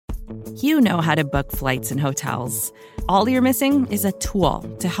You know how to book flights and hotels. All you're missing is a tool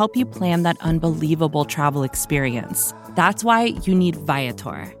to help you plan that unbelievable travel experience. That's why you need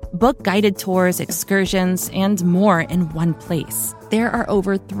Viator. Book guided tours, excursions, and more in one place. There are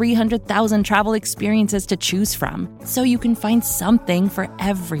over 300,000 travel experiences to choose from, so you can find something for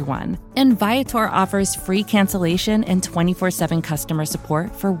everyone. And Viator offers free cancellation and 24/7 customer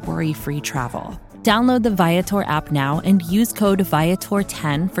support for worry-free travel. Download the Viator app now and use code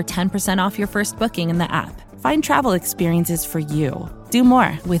Viator10 for 10% off your first booking in the app. Find travel experiences for you. Do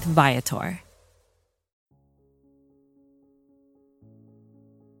more with Viator.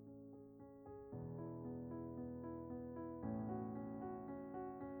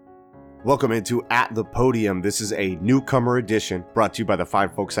 Welcome into At the Podium. This is a newcomer edition brought to you by the fine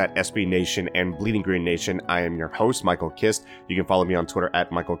folks at SB Nation and Bleeding Green Nation. I am your host, Michael Kist. You can follow me on Twitter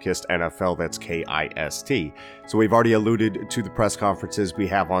at Michael Kist NFL. That's Kist. So we've already alluded to the press conferences we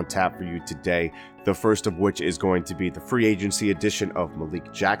have on tap for you today. The first of which is going to be the free agency edition of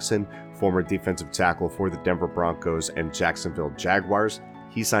Malik Jackson, former defensive tackle for the Denver Broncos and Jacksonville Jaguars.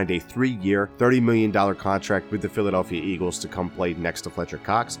 He signed a 3-year, $30 million contract with the Philadelphia Eagles to come play next to Fletcher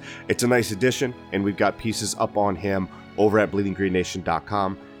Cox. It's a nice addition, and we've got pieces up on him over at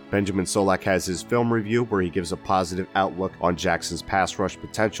bleedinggreennation.com. Benjamin Solak has his film review where he gives a positive outlook on Jackson's pass rush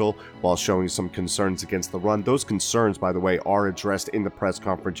potential while showing some concerns against the run. Those concerns, by the way, are addressed in the press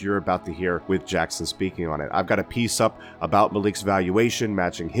conference you're about to hear with Jackson speaking on it. I've got a piece up about Malik's valuation,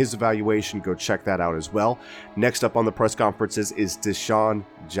 matching his evaluation. Go check that out as well. Next up on the press conferences is Deshaun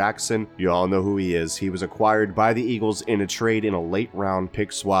Jackson. You all know who he is. He was acquired by the Eagles in a trade in a late round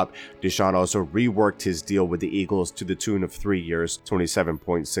pick swap. Deshaun also reworked his deal with the Eagles to the tune of 3 years,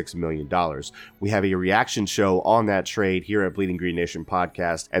 $27.6 million. We have a reaction show on that trade here at Bleeding Green Nation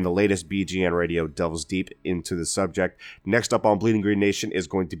podcast, and the latest BGN radio delves deep into the subject. Next up on Bleeding Green Nation is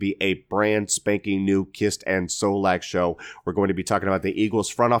going to be a brand spanking new Kist and Solak show. We're going to be talking about the Eagles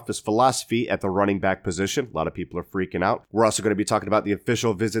front office philosophy at the running back position. A lot of people are freaking out. We're also going to be talking about the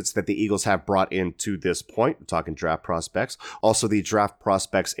official visits that the Eagles have brought in to this point. We're talking draft prospects. Also the draft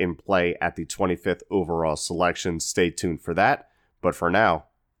prospects in play at the 25th overall selection. Stay tuned for that. But for now,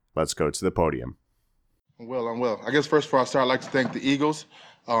 let's go to the podium. I'm well. I guess first before I start, I'd like to thank the Eagles,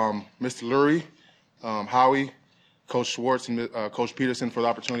 Mr. Lurie, Howie, Coach Schwartz, and Coach Peterson for the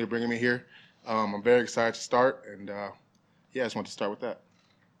opportunity of bringing me here. I'm very excited to start, and I just want to start with that.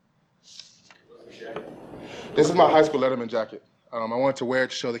 This is my high school Letterman jacket. I wanted to wear it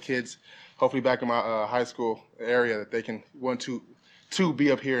to show the kids, hopefully back in my high school area, that they can want to be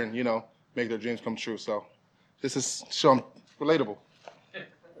up here and, make their dreams come true. So this is show them relatable.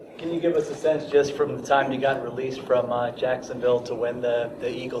 Can you give us a sense just from the time you got released from Jacksonville to when the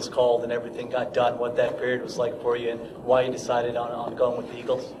Eagles called and everything got done, what that period was like for you and why you decided on going with the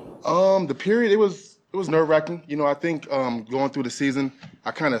Eagles? The period, it was nerve-wracking. I think going through the season,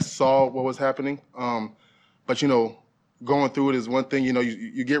 I kind of saw what was happening. But, going through it is one thing.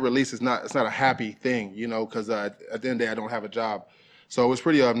 You get released. It's not a happy thing, because at the end of the day, I don't have a job. So it was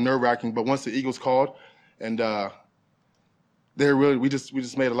pretty nerve-wracking. But once the Eagles called and we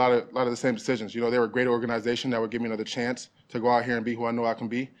just made a lot of the same decisions. They were a great organization that would give me another chance to go out here and be who I know I can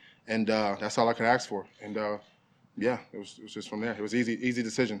be, and that's all I could ask for. And it was just from there. It was easy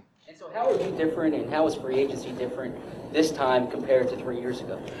decision. And so, how are you different, and how is free agency different this time compared to 3 years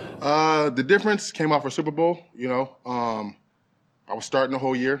ago? The difference came off a Super Bowl. I was starting the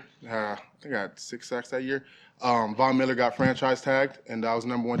whole year. I think I had 6 sacks that year. Von Miller got franchise tagged, and I was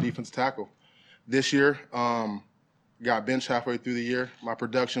number 1 defensive tackle. This year, got benched halfway through the year. My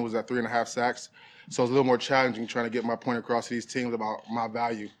production was at 3.5 sacks. So it was a little more challenging trying to get my point across to these teams about my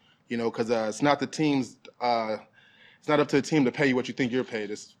value, because it's not the teams, it's not up to the team to pay you what you think you're paid.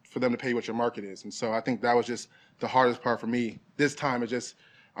 It's for them to pay you what your market is. And so I think that was just the hardest part for me. This time it's just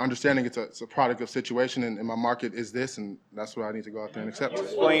understanding it's a product of situation and my market is this, and that's what I need to go out there and accept. Can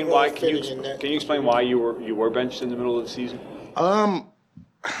you explain why you were benched in the middle of the season?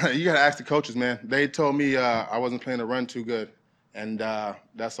 You got to ask the coaches, man. They told me I wasn't playing the run too good, and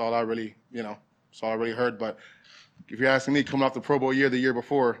that's all I really, that's all I really heard. But if you're asking me, coming off the Pro Bowl year the year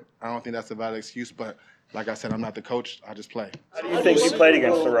before, I don't think that's a valid excuse. But like I said, I'm not the coach. I just play. How do you think you played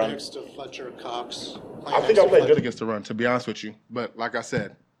against the run? Next to Fletcher Cox. I think I played good against the run, to be honest with you. But like I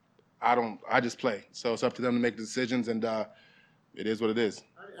said, I just play. So it's up to them to make the decisions, and it is what it is.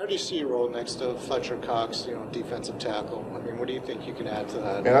 How do you see your role next to Fletcher Cox, defensive tackle? I mean, what do you think you can add to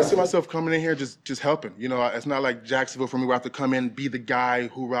that? And I see myself coming in here just helping. It's not like Jacksonville for me where I have to come in, be the guy,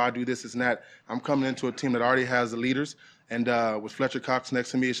 hoorah, do this and that. I'm coming into a team that already has the leaders, And with Fletcher Cox next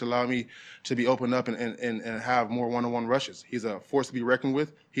to me, it should allow me to be opened up and have more one-on-one rushes. He's a force to be reckoned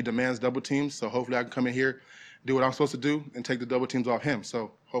with. He demands double teams, so hopefully I can come in here, do what I'm supposed to do, and take the double teams off him.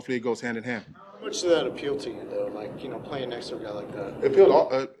 So hopefully it goes hand in hand. How much did that appeal to you, though? Like, playing next to a guy like that.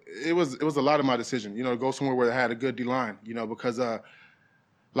 It was a lot of my decision, to go somewhere where I had a good D-line, because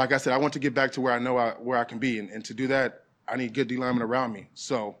like I said, I want to get back to where I know where I can be. And to do that, I need good D-linemen around me.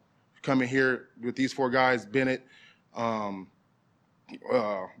 So coming here with these 4 guys, Bennett, Barnett,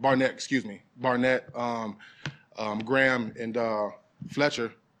 Graham, and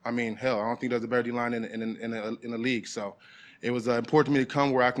Fletcher, I don't think there's a better D-line in the league. So it was important to me to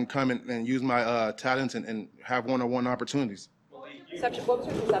come where I can come and use my talents and have one-on-one opportunities. What was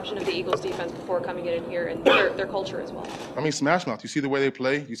your perception of the Eagles' defense before coming in here and their culture as well? Smash mouth. You see the way they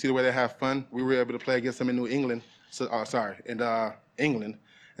play. You see the way they have fun. We were able to play against them in New England. England.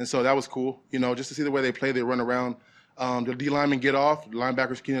 And so that was cool, just to see the way they play. They run around. The D linemen get off, the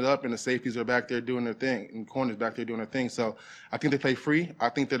linebackers clean it up, and the safeties are back there doing their thing, and corners back there doing their thing. So I think they play free. I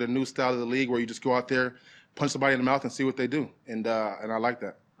think they're the new style of the league where you just go out there, punch somebody in the mouth, and see what they do. And I like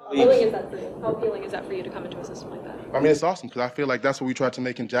that. How appealing is that for you? How appealing is that for you to come into a system like that? It's awesome because I feel like that's what we tried to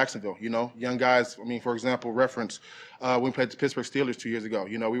make in Jacksonville. Young guys. For example, when we played the Pittsburgh Steelers 2 years ago.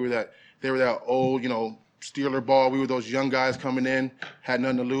 They were that old, Steeler ball. We were those young guys coming in, had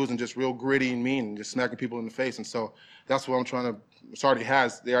nothing to lose, and just real gritty and mean, and just smacking people in the face. And so that's what I'm trying to.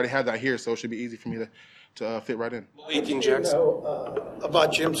 They already have that here, so it should be easy for me to fit right in. Did you know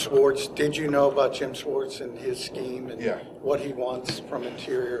about Jim Schwartz? Did you know about Jim Schwartz and his scheme and what he wants from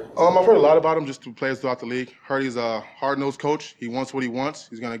interior? I've heard a lot about him just through players throughout the league. Heard he's a hard-nosed coach. He wants what he wants.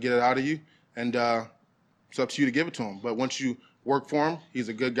 He's going to get it out of you, and it's up to you to give it to him. But once you work for him, he's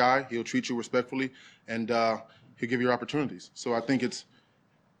a good guy. He'll treat you respectfully, and he'll give you opportunities. So I think it's.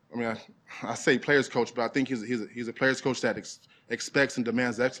 I say players coach, but I think he's a players coach that expects and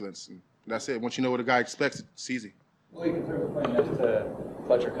demands excellence. And that's it. Once you know what a guy expects, it's easy. Well, in terms of playing next to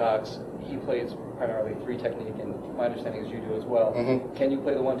Fletcher Cox, he plays primarily 3 technique, and my understanding is you do as well. Mm-hmm. Can you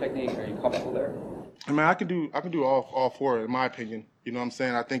play the 1 technique? Are you comfortable there? I can do all 4 in my opinion. You know what I'm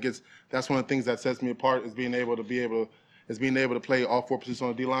saying? I think that's one of the things that sets me apart is being able to play all 4 positions on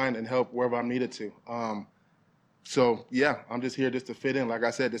the D line and help wherever I'm needed to. So yeah, I'm just here just to fit in. Like I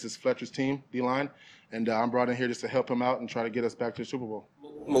said, this is Fletcher's team, D line, and I'm brought in here just to help him out and try to get us back to the Super Bowl.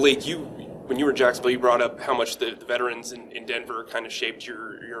 Malik, when you were in Jacksonville, you brought up how much the veterans in Denver kind of shaped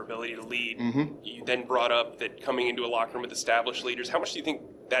your ability to lead. Mm-hmm. You then brought up that coming into a locker room with established leaders. How much do you think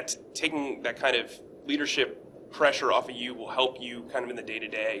that taking that kind of leadership pressure off of you will help you kind of in the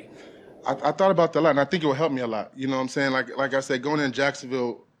day-to-day? I thought about that a lot, and I think it will help me a lot. You know what I'm saying? Like I said, going in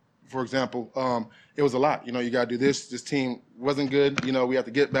Jacksonville, for example, it was a lot. You got to do this. This team wasn't good. We have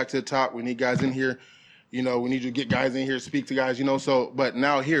to get back to the top. We need guys in here. We need you to get guys in here, speak to guys. So, but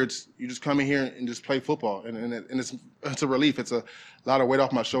now here you just come in here and just play football, and it's a relief. It's a lot of weight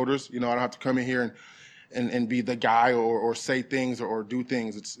off my shoulders. I don't have to come in here and be the guy or say things or do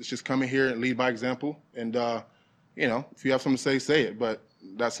things. It's just come in here and lead by example. And if you have something to say it. But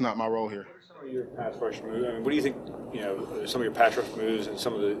that's not my role here. Some of your pass rush moves. What do you think? Some of your pass rush moves and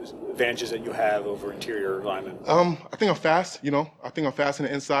some of the advantages that you have over interior linemen. I think I'm fast. I think I'm fast on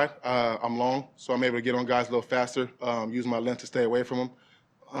the inside. I'm long, so I'm able to get on guys a little faster. Use my length to stay away from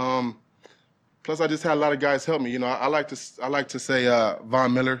them. Plus, I just had a lot of guys help me. I like to say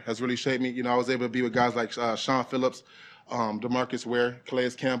Von Miller has really shaped me. I was able to be with guys like Sean Phillips, DeMarcus Ware,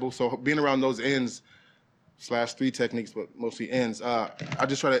 Calais Campbell. So being around those ends. /3 techniques, but mostly ends. I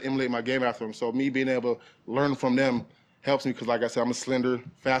just try to emulate my game after them. So me being able to learn from them helps me because, like I said, I'm a slender,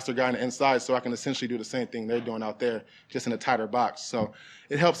 faster guy on the inside, so I can essentially do the same thing they're doing out there, just in a tighter box. So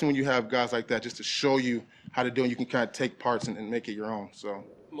it helps me when you have guys like that just to show you how to do it. You can kind of take parts and make it your own. So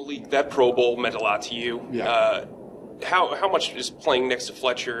Malik, that Pro Bowl meant a lot to you. Yeah. How much does playing next to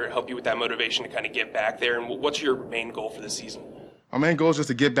Fletcher help you with that motivation to kind of get back there? And what's your main goal for this season? My main goal is just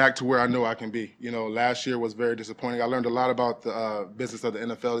to get back to where I know I can be. Last year was very disappointing. I learned a lot about the business of the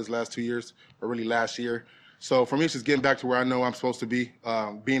NFL these last 2 years, or really last year. So for me, it's just getting back to where I know I'm supposed to be,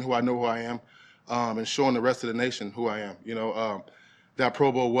 being who I know who I am, and showing the rest of the nation who I am. That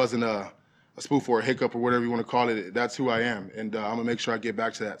Pro Bowl wasn't a spoof or a hiccup or whatever you want to call it. That's who I am, and I'm going to make sure I get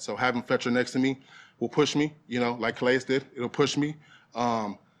back to that. So having Fletcher next to me will push me, like Calais did. It'll push me.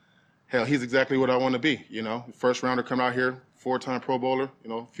 Hell, he's exactly what I want to be, First rounder come out here, 4-time Pro Bowler,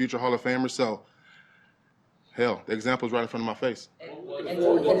 future Hall of Famer. So, hell, the example's right in front of my face.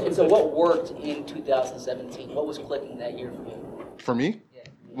 And so what worked in 2017? What was clicking that year for you? For me? Yeah.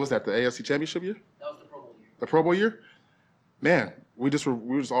 Was that the AFC Championship year? That was the Pro Bowl year. The Pro Bowl year? Man, we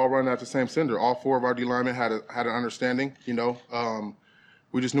were just all running at the same center. All four of our D linemen had an understanding. You know,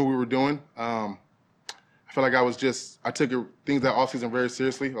 we just knew what we were doing. I feel like I took things that offseason very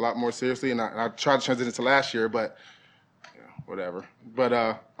seriously, a lot more seriously, and I tried to transition into last year, but whatever. But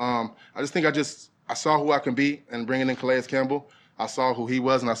I just think I saw who I can be, and bringing in Calais Campbell, I saw who he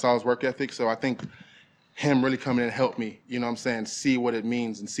was, and I saw his work ethic. So I think him really coming in helped me, you know what I'm saying, see what it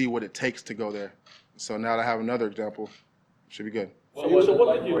means and see what it takes to go there. So now that I have another example, it should be good. So what was it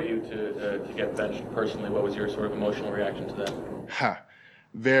like for you to get benched personally? What was your sort of emotional reaction to that?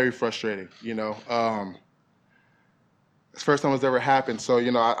 Very frustrating, you know. It's the first time it's ever happened, so,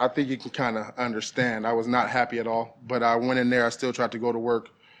 you know, I think you can kind of understand. I was not happy at all, but I went in there. I still tried to go to work.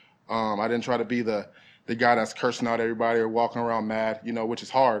 I didn't try to be the guy that's cursing out everybody or walking around mad, you know, which is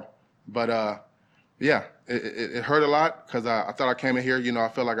hard. But, yeah, it hurt a lot because I thought I came in here, you know, I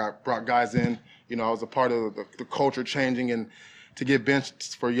felt like I brought guys in. You know, I was a part of the culture changing, and to get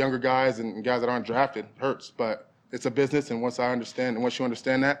benched for younger guys and guys that aren't drafted hurts. But it's a business, and once you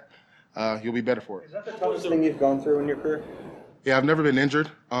understand that, you'll be better for it. Is that the toughest thing you've gone through in your career? Yeah, I've never been injured.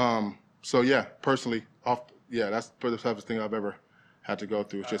 So, yeah, personally, that's the toughest thing I've ever had to go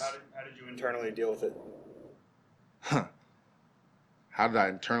through. It's just how did you internally deal with it? How did I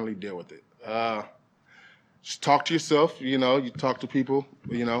internally deal with it? Just talk to yourself, you know, you talk to people,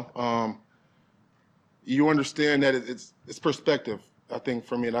 you know. You understand that it's perspective, I think,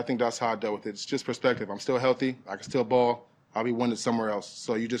 for me, and I think that's how I dealt with it. It's just perspective. I'm still healthy. I can still ball. I'll be wanted somewhere else.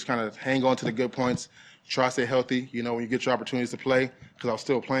 So you just kind of hang on to the good points, try to stay healthy, you know, when you get your opportunities to play, because I was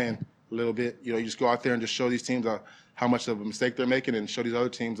still playing a little bit. You know, you just go out there and just show these teams how much of a mistake they're making and show these other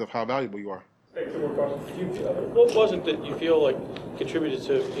teams of how valuable you are. What wasn't that you feel like contributed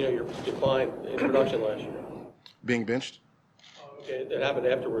to, you know, your decline in production last year? Being benched. Okay, that happened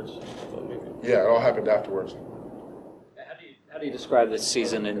afterwards. Yeah, it all happened afterwards. How do you describe this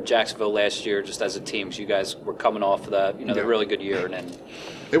season in Jacksonville last year, just as a team? Because you guys were coming off of the really good year, and then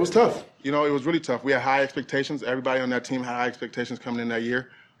it was tough. You know, it was really tough. We had high expectations. Everybody on that team had high expectations coming in that year.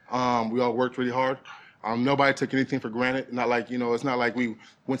 We all worked really hard. Nobody took anything for granted. Not like, you know, it's not like we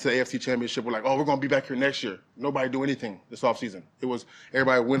went to the AFC Championship. We're like, oh, we're going to be back here next year. Nobody do anything this offseason. It was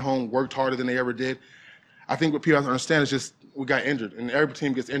everybody went home, worked harder than they ever did. I think what people have to understand is just we got injured, and every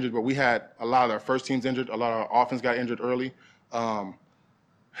team gets injured, but we had a lot of our first teams injured. A lot of our offense got injured early.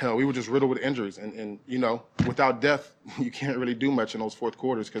 Hell, we were just riddled with injuries. And you know, without depth, you can't really do much in those fourth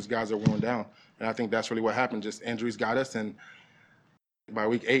quarters because guys are worn down. And I think that's really what happened. Just injuries got us. And by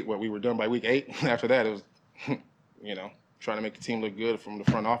week 8, we were done by week 8. After that, it was, you know, trying to make the team look good from the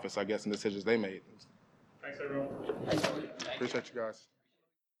front office, I guess, and decisions they made. Thanks, everyone. Appreciate you guys.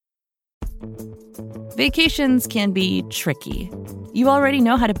 Vacations can be tricky. You already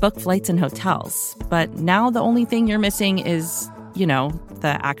know how to book flights and hotels, but now the only thing you're missing is, you know,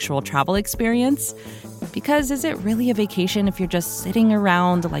 the actual travel experience. Because is it really a vacation if you're just sitting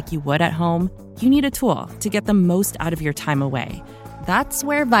around like you would at home? You need a tool to get the most out of your time away. That's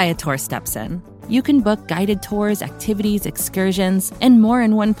where Viator steps in. You can book guided tours, activities, excursions, and more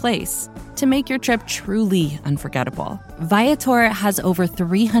in one place to make your trip truly unforgettable. Viator has over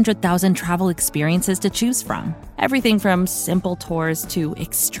 300,000 travel experiences to choose from. Everything from simple tours to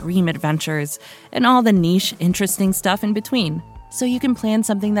extreme adventures and all the niche, interesting stuff in between. So you can plan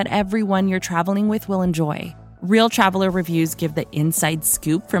something that everyone you're traveling with will enjoy. Real traveler reviews give the inside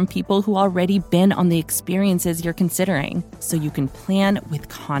scoop from people who already been on the experiences you're considering, so you can plan with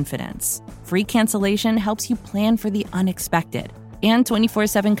confidence. Free cancellation helps you plan for the unexpected. And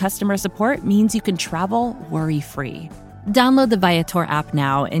 24/7 customer support means you can travel worry-free. Download the Viator app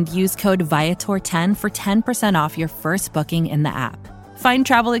now and use code Viator10 for 10% off your first booking in the app. Find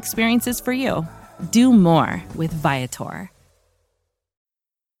travel experiences for you. Do more with Viator.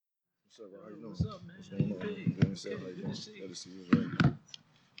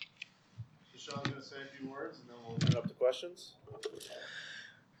 Sean's going to say a few words, and then we'll open it up to questions.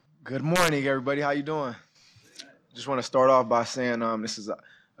 Good morning, everybody. How you doing? Just want to start off by saying this is a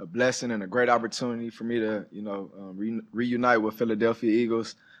blessing and a great opportunity for me to, reunite with Philadelphia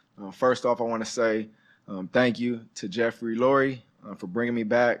Eagles. First off, I want to say thank you to Jeffrey Lurie for bringing me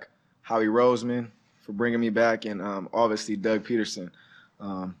back, Howie Roseman for bringing me back, and obviously Doug Peterson.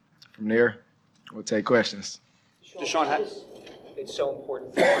 From there, we'll take questions. Deshaun, it's so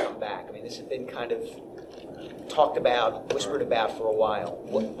important for you to come back. I mean, this has been kind of talked about, whispered about for a while.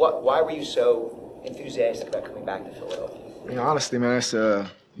 Why were you so enthusiastic about coming back to Philadelphia? Honestly, man, it's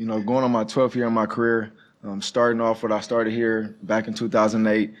going on my 12th year in my career. Starting off what I started here back in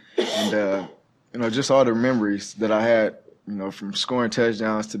 2008, and just all the memories that I had, from scoring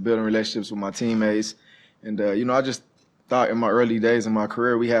touchdowns to building relationships with my teammates, and I just thought in my early days in my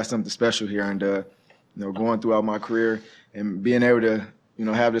career we had something special here, and going throughout my career and being able to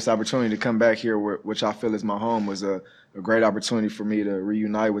have this opportunity to come back here, which I feel is my home, was a great opportunity for me to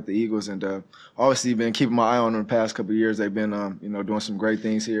reunite with the Eagles. And obviously been keeping my eye on them the past couple of years. They've been doing some great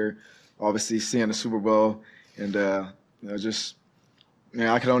things here. Obviously seeing the Super Bowl, and I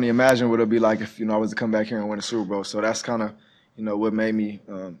could only imagine what it'd be like if I was to come back here and win a Super Bowl. So that's kind of what made me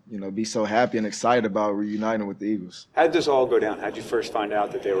be so happy and excited about reuniting with the Eagles. How did this all go down? How did you first find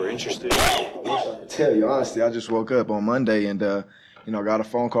out that they were interested? I tell you honestly, I just woke up on Monday and got a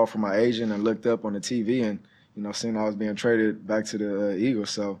phone call from my agent and looked up on the TV and seeing I was being traded back to the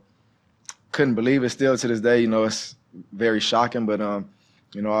Eagles. So couldn't believe it. Still to this day, it's very shocking. But I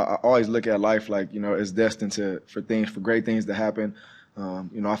always look at life like it's destined for great things to happen.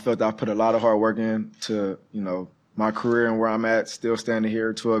 I felt I put a lot of hard work into my career and where I'm at, still standing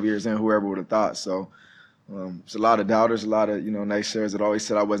here 12 years in, whoever would have thought. So there's a lot of doubters, a lot of naysayers that always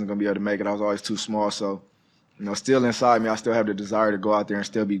said I wasn't going to be able to make it. I was always too small. So still inside me, I still have the desire to go out there and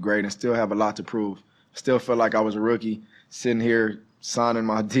still be great and still have a lot to prove. Still feel like I was a rookie sitting here signing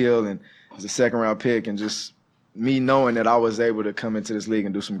my deal and as a second-round pick, and just me knowing that I was able to come into this league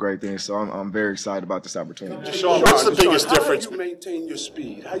and do some great things. So I'm very excited about this opportunity. What's the biggest difference? How do you maintain your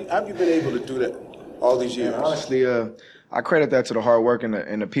speed? How have you been able to do that all these years? And honestly, I credit that to the hard work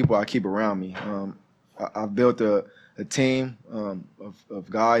and the people I keep around me. I've built a team of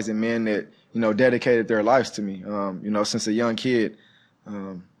guys and men that dedicated their lives to me. Since a young kid,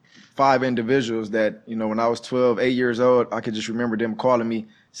 5 individuals that when I was 8 years old, I could just remember them calling me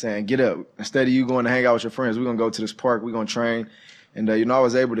saying, "Get up! Instead of you going to hang out with your friends, we're gonna go to this park. We're gonna train." And I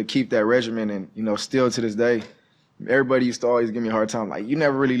was able to keep that regimen, and still to this day, everybody used to always give me a hard time, like, "You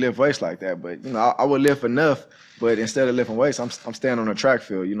never really lift weights like that." But I would lift enough. But instead of lifting weights, I'm standing on a track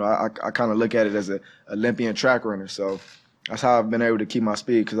field. I kind of look at it as a Olympian track runner. So that's how I've been able to keep my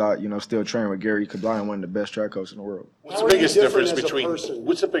speed, because I still train with Gary Kablan, one of the best track coaches in the world. What's the biggest difference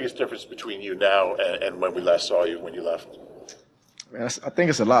between you now and when we last saw you when you left? Man, I think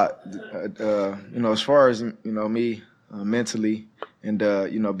it's a lot. As far as me mentally and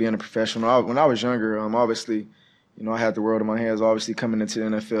being a professional. When I was younger, obviously, I had the world in my hands. Obviously, coming into the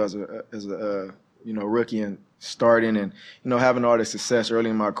NFL as a rookie and starting and having all this success early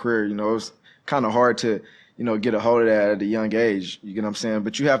in my career, it was kind of hard to get a hold of that at a young age. You get what I'm saying?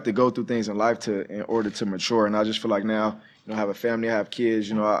 But you have to go through things in life in order to mature. And I just feel like now, I have a family, I have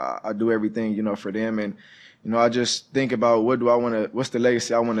kids. I do everything for them. And I just think about what's the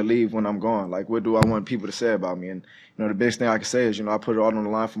legacy I want to leave when I'm gone? Like, what do I want people to say about me? And, the biggest thing I can say is, I put it all on the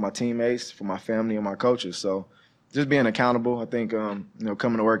line for my teammates, for my family, and my coaches. So just being accountable, I think,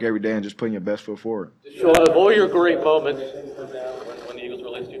 coming to work every day and just putting your best foot forward. Sean, of all your great moments when the Eagles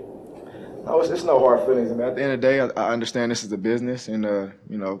released you? No, it's no hard feelings. I mean, at the end of the day, I understand this is a business, and,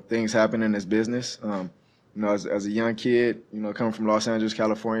 things happen in this business. As a young kid, coming from Los Angeles,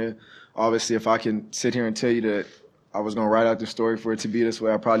 California, obviously, if I can sit here and tell you that I was going to write out the story for it to be this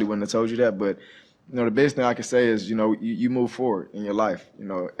way, I probably wouldn't have told you that. But, the biggest thing I can say is, you move forward in your life.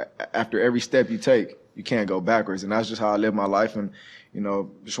 After every step you take, you can't go backwards. And that's just how I live my life. And,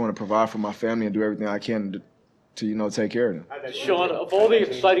 just want to provide for my family and do everything I can to take care of them. Sean, of all the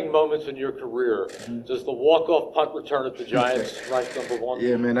exciting moments in your career, does the walk-off punt return at the Giants rank #1?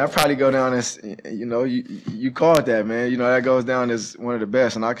 Yeah, man, that probably go down as, you called that, man. That goes down as one of the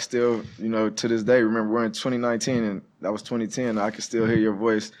best. And I can still, to this day, remember we're in 2019 and that was 2010. I can still hear your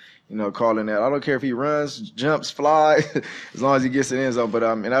voice, calling that. I don't care if he runs, jumps, flies, as long as he gets to the end zone. But,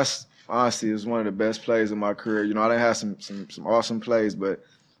 that's honestly is one of the best plays in my career. I done had some awesome plays, but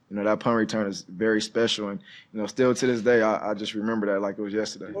that punt return is very special, and still to this day, I just remember that like it was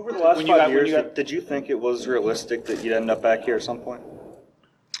yesterday. Over the last 5 years, did you think it was realistic that you'd end up back here at some point?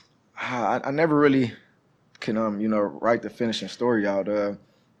 I never really can write the finishing story out. Over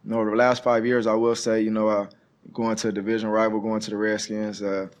the last 5 years, I will say, going to a division rival, going to the Redskins,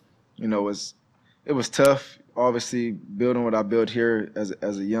 it was tough. Obviously, building what I built here as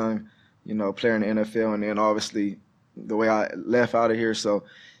a young, player in the NFL, and then obviously the way I left out of here. So,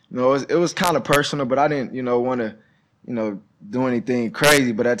 it was kind of personal, but I didn't, want to, do anything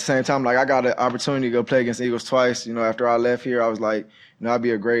crazy. But at the same time, like, I got an opportunity to go play against the Eagles twice. After I left here, I was like, it'd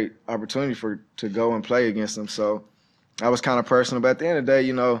be a great opportunity to go and play against them. So that was kind of personal. But at the end of the day,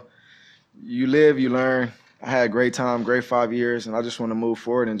 you live, you learn. I had a great time, great 5 years, and I just want to move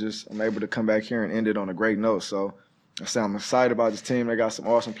forward and I'm able to come back here and end it on a great note. So I'm excited about this team. They got some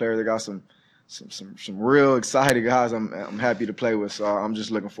awesome players. They got some real excited guys I'm happy to play with. So I'm just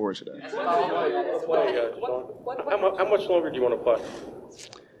looking forward to that. How much longer do you want to play?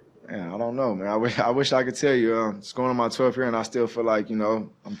 Man, I don't know, man. I wish I could tell you. It's going on my 12th year, and I still feel like,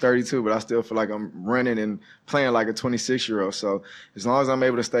 I'm 32, but I still feel like I'm running and playing like a 26-year-old. So as long as I'm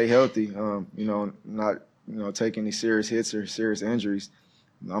able to stay healthy, not, take any serious hits or serious injuries,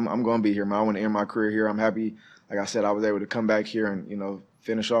 I'm going to be here, man. I want to end my career here. I'm happy, like I said, I was able to come back here and,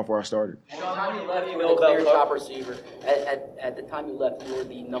 finish off where I started. At the time you left, you were the clear top receiver. At the time you left, you were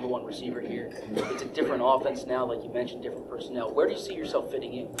the number one receiver here. It's a different offense now, like you mentioned, different personnel. Where do you see yourself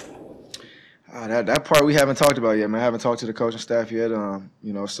fitting in? That part we haven't talked about yet, man. I haven't talked to the coaching staff yet.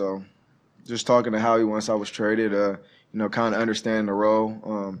 So just talking to Howie once I was traded, kind of understanding the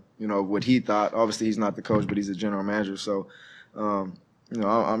role, what he thought. Obviously, he's not the coach, but he's the general manager. So,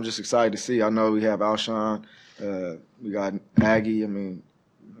 I'm just excited to see. I know we have Alshon, we got Aggie.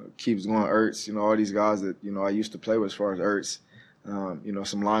 Keeps going, Ertz, all these guys that, I used to play with as far as Ertz.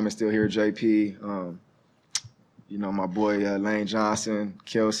 Some linemen still here, JP, my boy Lane Johnson,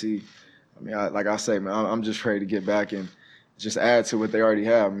 Kelsey. Like I say, man, I'm just ready to get back and just add to what they already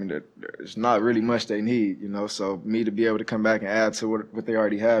have. There's not really much they need, so me to be able to come back and add to what they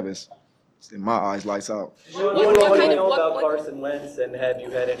already have is, in my eyes, lights out. What do you know about Carson Wentz, and have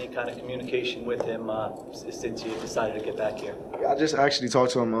you had any kind of communication with him since you decided to get back here? I just actually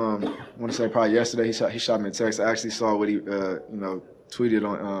talked to him, I want to say probably yesterday. He shot me a text. I actually saw what he, tweeted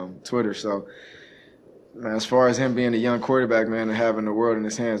on Twitter. So, man, as far as him being a young quarterback, man, and having the world in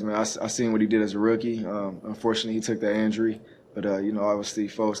his hands, man, I seen what he did as a rookie. Unfortunately, he took that injury. But, obviously,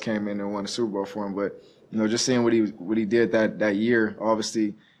 folks came in and won the Super Bowl for him. But, just seeing what he did that year,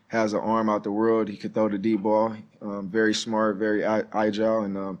 obviously, has an arm out the world. He could throw the deep ball. Very smart, very agile,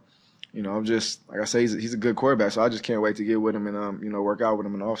 and I'm just, like I say, he's a good quarterback. So I just can't wait to get with him and work out with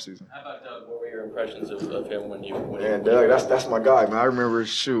him in the offseason. How about Doug? What were your impressions of him when you? Man, Doug, that's my guy, man. I remember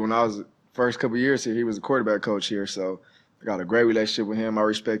when I was first couple of years here, he was a quarterback coach here. So I got a great relationship with him. I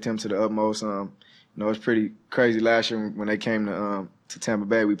respect him to the utmost. It was pretty crazy last year when they came to Tampa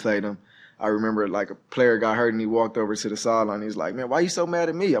Bay. We played them. I remember like a player got hurt and he walked over to the sideline. He was like, "Man, why you so mad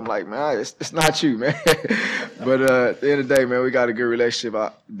at me?" I'm like, "Man, it's not you, man." But at the end of the day, man, we got a good relationship.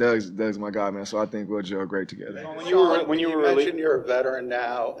 Doug's my guy, man. So I think we'll gel great together. When you mentioned you're a veteran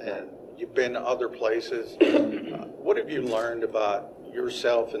now and you've been to other places, what have you learned about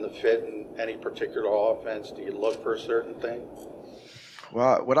yourself and the fit in any particular offense? Do you look for a certain thing?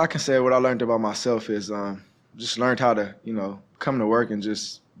 Well, what I can say, what I learned about myself is just learned how to, come to work and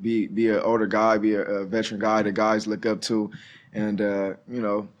just be an older guy, be a veteran guy that guys look up to. And,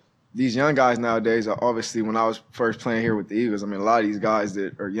 these young guys nowadays are obviously, when I was first playing here with the Eagles, a lot of these guys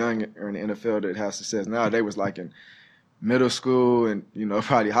that are young or in the NFL that have success now, they was like in middle school and,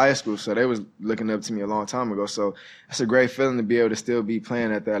 probably high school. So they was looking up to me a long time ago. So it's a great feeling to be able to still be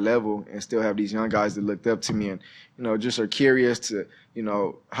playing at that level and still have these young guys that looked up to me and, just are curious to,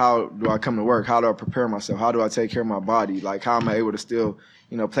 how do I come to work? How do I prepare myself? How do I take care of my body? Like, how am I able to still,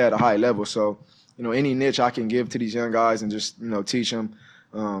 play at a high level? So, any niche I can give to these young guys and just, teach them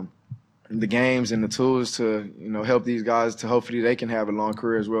the games and the tools to, help these guys to hopefully they can have a long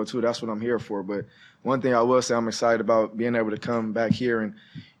career as well, too. That's what I'm here for. But one thing I will say, I'm excited about being able to come back here and,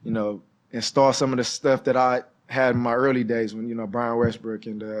 install some of the stuff that I had in my early days when, Brian Westbrook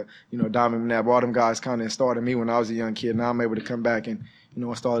and, Donovan McNabb, all them guys kind of installed in me when I was a young kid. Now I'm able to come back and,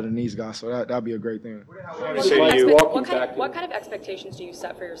 install it in these guys. So that'd be a great thing. What kind of expectations do you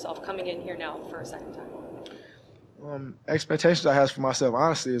set for yourself coming in here now for a second time? Expectations I have for myself,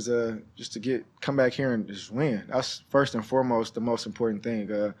 honestly, is just to come back here and just win. That's first and foremost the most important thing.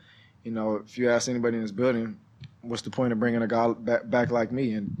 If you ask anybody in this building, what's the point of bringing a guy back like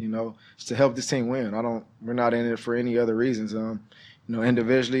me? And it's to help this team win. We're not in it for any other reasons.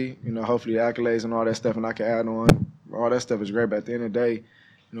 Individually, hopefully the accolades and all that stuff, and I can add on. All that stuff is great. But at the end of the day,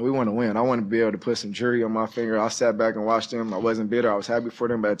 we want to win. I want to be able to put some jury on my finger. I sat back and watched them. I wasn't bitter. I was happy for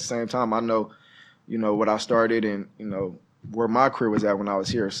them. But at the same time, I know, what I started and, where my career was at when I was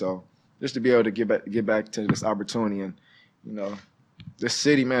here. So just to be able to get back to this opportunity and, this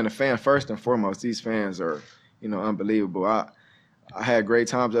city, man, the fan, first and foremost, these fans are, unbelievable. I had great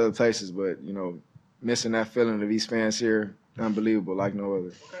times at other places, but, missing that feeling of these fans here, unbelievable like no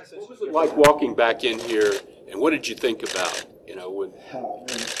other. What was it like walking back in here, and what did you think about, It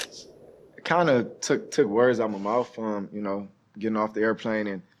kind of took words out of my mouth, getting off the airplane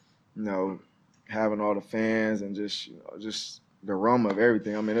and, having all the fans and just the aroma of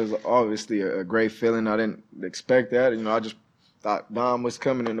everything. It was obviously a great feeling. I didn't expect that. I just thought Dom was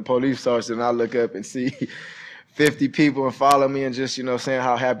coming in the police officer, and I look up and see 50 people and follow me and just, saying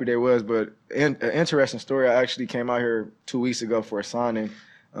how happy they was. But an interesting story, I actually came out here 2 weeks ago for a signing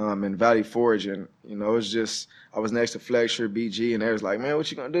in Valley Forge, and it was just I was next to Fletcher, BG, and they was like, "Man, what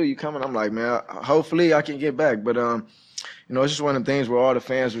you gonna do? You coming?" I'm like, "Man, hopefully I can get back." But it's just one of the things where all the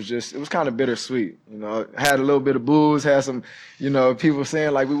fans it was kind of bittersweet. Had a little bit of booze, had some, people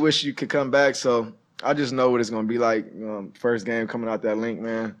saying like, "We wish you could come back." So I just know what it's gonna be like. First game coming out that link,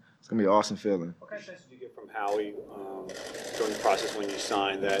 man, it's gonna be an awesome feeling. What kind of sense did you get from Howie during the process when you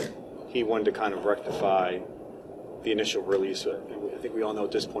signed that he wanted to kind of rectify the initial release? I think we all know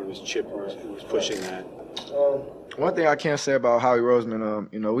at this point it was Chip who was pushing that. One thing I can't say about Howie Roseman,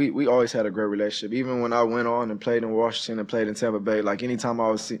 we always had a great relationship. Even when I went on and played in Washington and played in Tampa Bay, like anytime I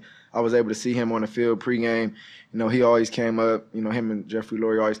was able to see him on the field pregame, he always came up. Him and Jeffrey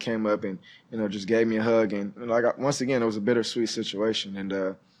Lurie always came up and just gave me a hug. And once again, it was a bittersweet situation.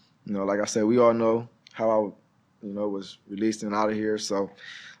 And like I said, we all know how I was released and out of here. So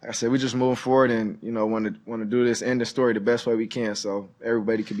like I said, we just moving forward and, want to do this, end the story the best way we can so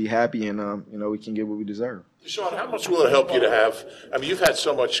everybody can be happy and, we can get what we deserve. Deshaun, how much will it help you to have, you've had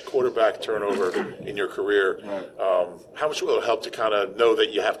so much quarterback turnover in your career. Right. How much will it help to kind of know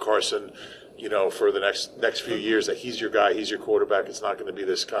that you have Carson, for the next few years, that he's your guy, he's your quarterback. It's not going to be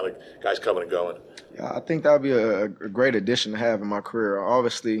this kind of guys coming and going. Yeah, I think that would be a great addition to have in my career.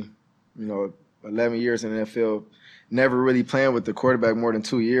 Obviously, 11 years in the NFL, never really playing with the quarterback more than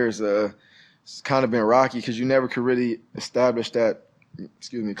 2 years. It's kind of been rocky because you never could really establish that,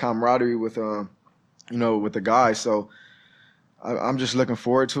 camaraderie with, with the guys. So I'm just looking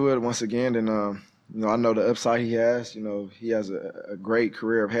forward to it once again. And, I know the upside he has. He has a great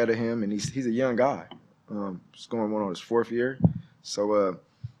career ahead of him, and he's a young guy. He's going on his 4th year. So,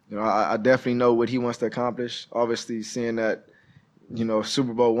 I definitely know what he wants to accomplish. Obviously, seeing that,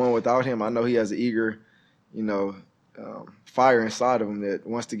 Super Bowl won without him, I know he has an eager, fire inside of him that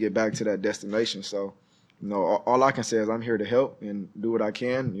wants to get back to that destination. So, all I can say is I'm here to help and do what I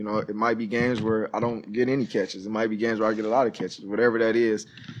can. It might be games where I don't get any catches. It might be games where I get a lot of catches. Whatever that is,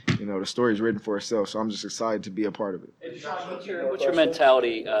 the story's written for itself. So I'm just excited to be a part of it. What's your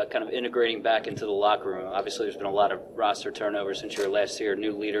mentality kind of integrating back into the locker room? Obviously, there's been a lot of roster turnover since your last year,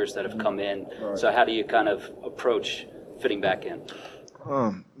 new leaders that have come in. Right. So how do you kind of approach fitting back in?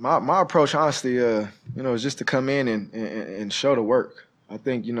 My approach, honestly, is just to come in and show the work. I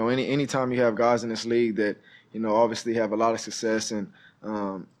think, anytime you have guys in this league that, obviously have a lot of success and,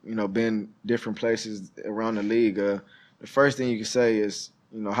 been different places around the league, the first thing you can say is,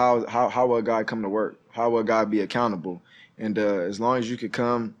 how will a guy come to work? How will a guy be accountable? And as long as you could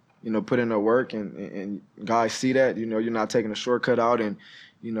come, put in the work and guys see that, you're not taking a shortcut out and,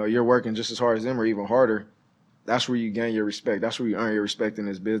 you're working just as hard as them or even harder, that's where you gain your respect. That's where you earn your respect in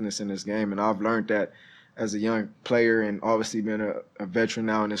this business, in this game. And I've learned that as a young player and obviously being a veteran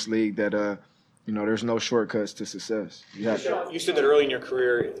now in this league that, there's no shortcuts to success. You said that early in your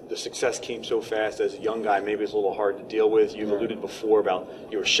career, the success came so fast as a young guy, maybe it's a little hard to deal with. You've alluded before about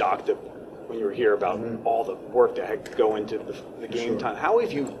you were shocked when you were here about all the work that had to go into the game time. How do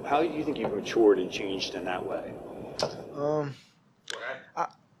you think you've matured and changed in that way?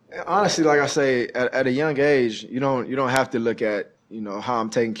 Honestly, like I say, at a young age, you don't have to look at how I'm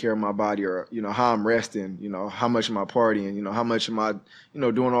taking care of my body or how I'm resting, how much am I partying, how much am I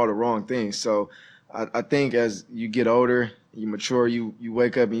doing all the wrong things. So I think as you get older, you mature, you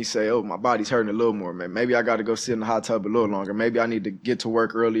wake up and you say, oh, my body's hurting a little more, man. Maybe I got to go sit in the hot tub a little longer. Maybe I need to get to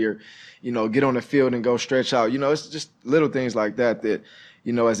work earlier, get on the field and go stretch out. It's just little things like that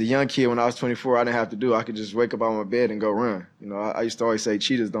as a young kid, when I was 24, I didn't have to do. I could just wake up out of my bed and go run. I used to always say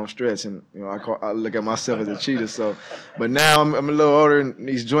cheetahs don't stretch, and I look at myself as a cheetah. So, but now I'm a little older, and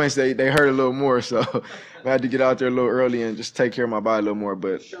these joints they hurt a little more. So, I had to get out there a little early and just take care of my body a little more.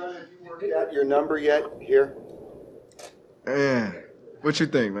 But Sean, have you worked out your number yet here? Man, what you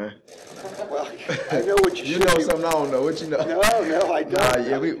think, man? Well, I know what you know something I don't know. What you know? No, I don't.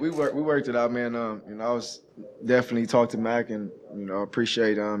 Yeah, we worked it out, man. I was definitely talked to Mac and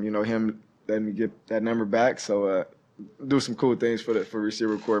appreciate him letting me get that number back. So do some cool things for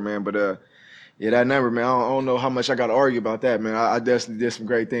receiver court, man. But that number, man, I don't know how much I got to argue about that, man. I definitely did some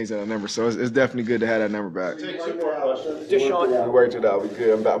great things at that number, so it's definitely good to have that number back. Deshaun, we worked it out. We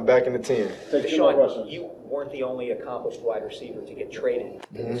good. I'm back in the 10. Deshaun, you weren't the only accomplished wide receiver to get traded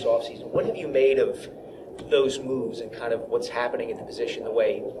in this offseason. What have you made of those moves and kind of what's happening at the position, the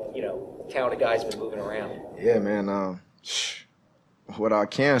way, talented guys have been moving around? Yeah, man. What I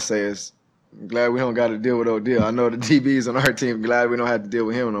can say is I'm glad we don't got to deal with Odell. I know the DBs on our team, glad we don't have to deal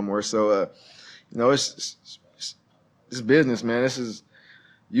with him no more. So, it's business, man. This is,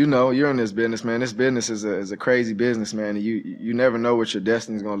 you're in this business, man. This business is a crazy business, man. And you never know what your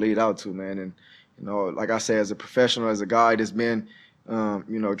destiny's going to lead out to, man. And, like I say, as a professional, as a guy that's been,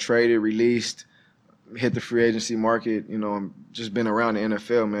 traded, released, hit the free agency market, and just been around the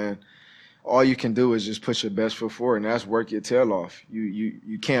NFL, man. All you can do is just put your best foot forward, and that's work your tail off.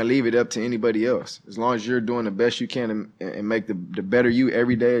 You can't leave it up to anybody else. As long as you're doing the best you can and make the better you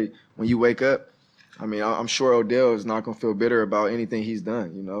every day when you wake up. I mean, I'm sure Odell is not going to feel bitter about anything he's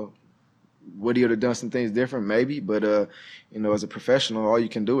done, Would he have done some things different? Maybe. But, as a professional, all you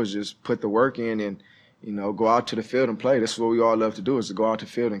can do is just put the work in and, go out to the field and play. That's what we all love to do, is to go out to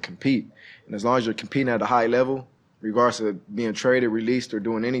the field and compete. And as long as you're competing at a high level, regardless of being traded, released, or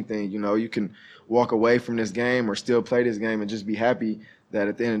doing anything, you can walk away from this game or still play this game and just be happy that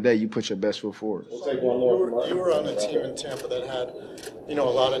at the end of the day you put your best foot forward. We'll take one more. You were on a team in Tampa that had, a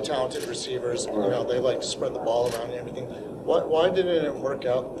lot of talented receivers. They like to spread the ball around and everything. Why didn't it work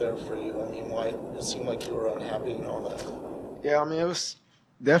out there for you? I mean, why it seemed like you were unhappy and all that? Yeah, I mean, it was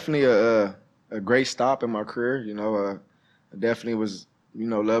definitely a great stop in my career. I definitely was,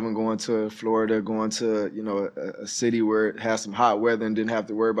 loving going to Florida, going to, a city where it has some hot weather and didn't have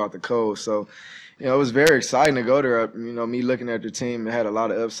to worry about the cold. So, it was very exciting to go there. Me looking at the team, it had a lot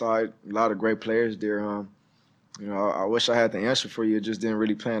of upside, a lot of great players there. I wish I had the answer for you. It just didn't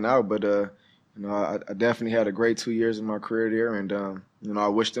really plan out. But, I definitely had a great 2 years in my career there. And, I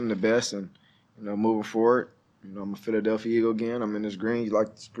wish them the best. And, moving forward, I'm a Philadelphia Eagle again. I'm in this green. You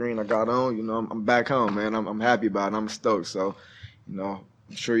like this green I got on? I'm back home, man. I'm happy about it. I'm stoked. So, I'm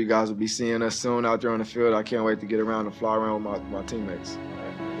sure you guys will be seeing us soon out there on the field. I can't wait to get around and fly around with my teammates.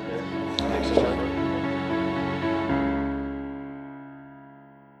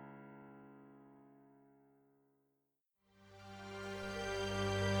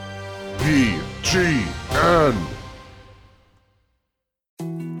 BGN.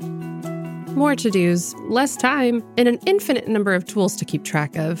 More to-dos, less time, and an infinite number of tools to keep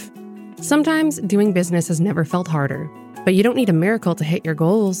track of. Sometimes doing business has never felt harder, but you don't need a miracle to hit your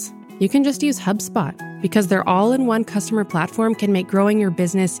goals. You can just use HubSpot, because their all-in-one customer platform can make growing your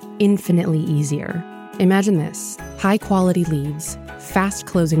business infinitely easier. Imagine this: high-quality leads, fast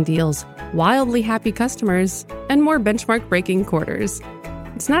closing deals, wildly happy customers, and more benchmark-breaking quarters.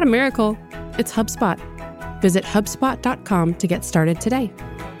 It's not a miracle, it's HubSpot. Visit HubSpot.com to get started today.